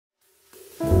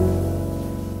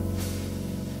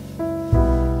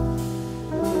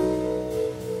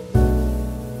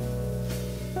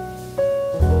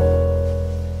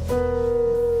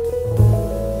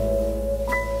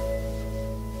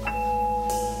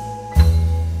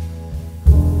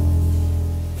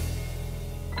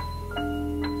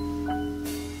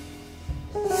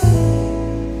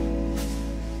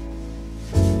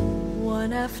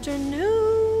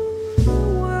afternoon,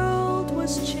 the world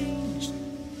was changed,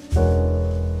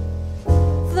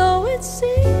 though it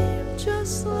seemed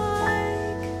just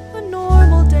like a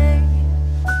normal day,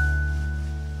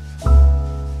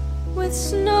 with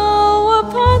snow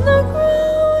upon the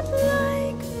ground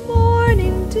like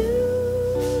morning dew.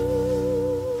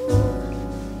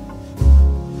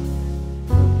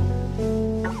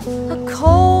 A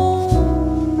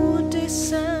cold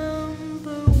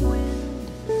December wind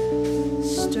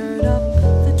stirred up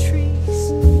the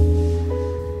trees,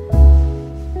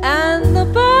 and the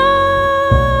birds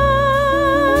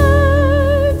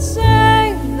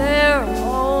sang their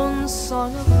own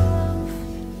song of love,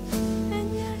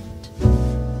 and yet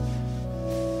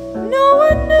no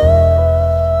one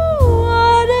knew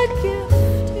what a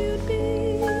gift you'd be,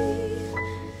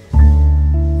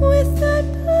 with that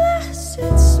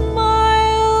blessed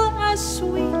smile as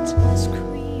sweet as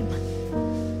cream,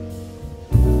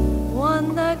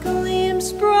 one that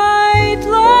gleams bright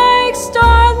like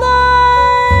starlight.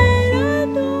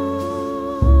 And oh,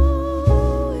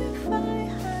 if I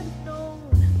had known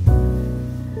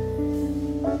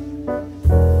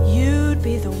you'd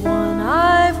be the one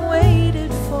I've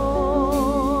waited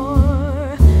for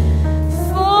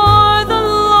the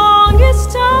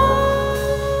longest time.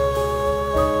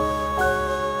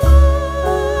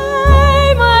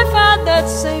 I've had that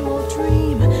same old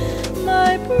dream,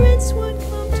 my prince would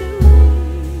come to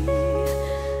me,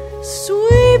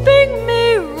 sweeping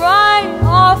me right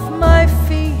off my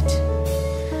feet.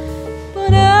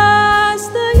 But as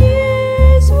the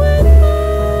years went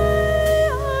by,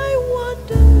 I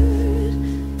wondered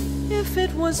if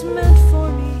it was meant for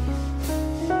me,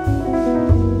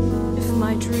 if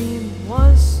my dream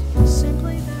was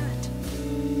simply that.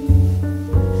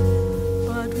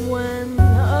 But when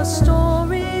a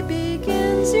story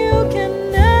begins, you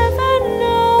can never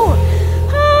know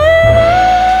how it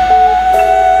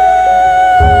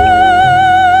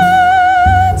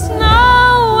ends.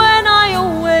 Now when I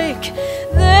awake,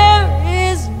 there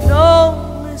is no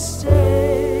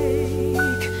mistake.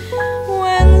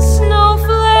 When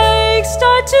snowflakes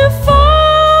start to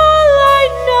fall, I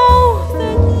know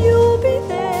that you'll be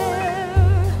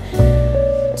there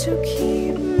to keep